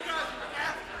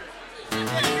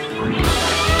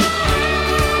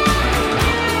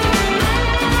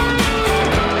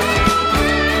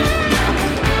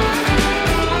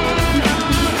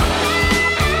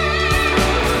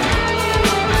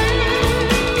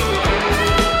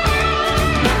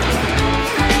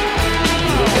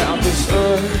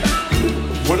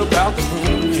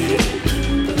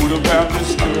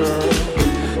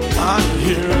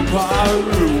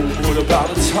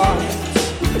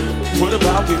What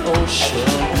about the ocean?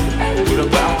 What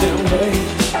about them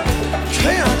waves?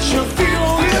 Can't you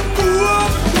feel it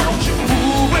move? Don't you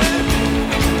move it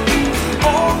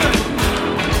all night?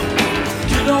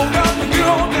 Get on down, get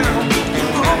on down, get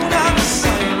on down the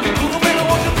side. Little baby,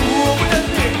 won't you move with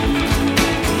me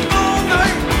all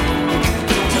night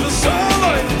till the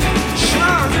sunlight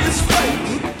shines its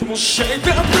face? We'll shake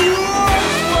that blue.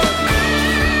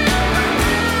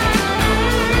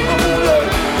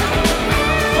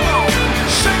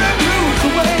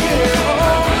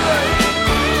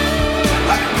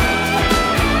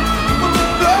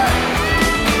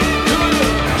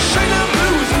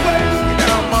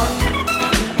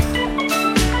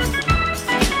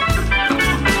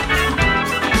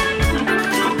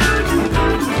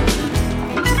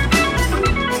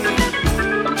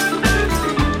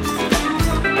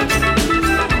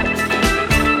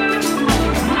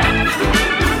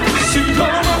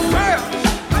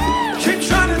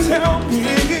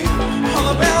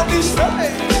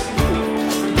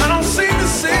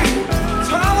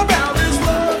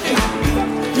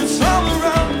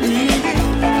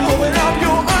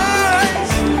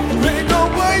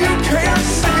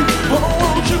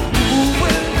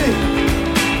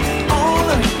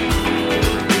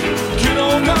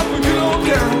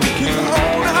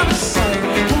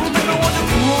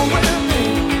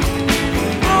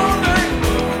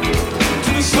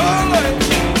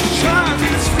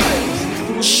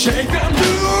 Shake that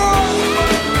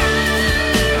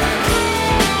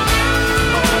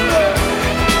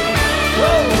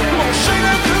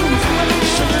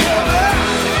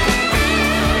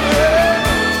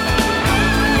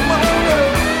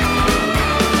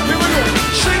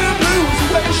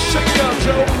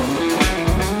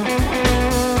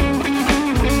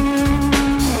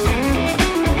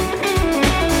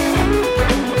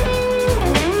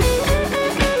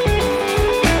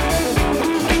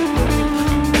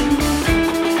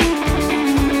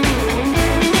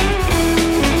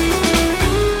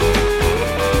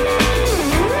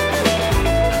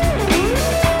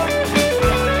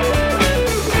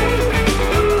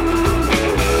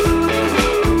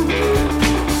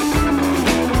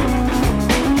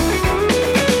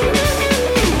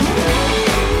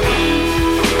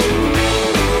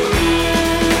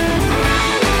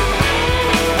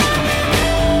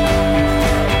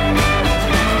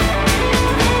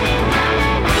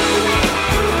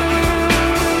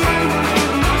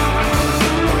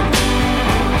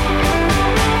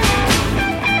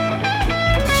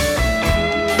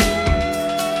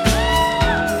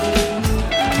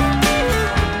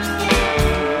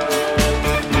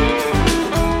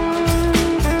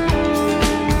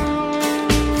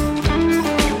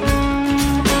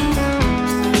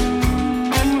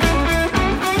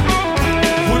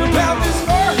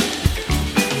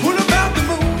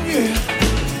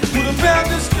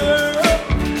this girl?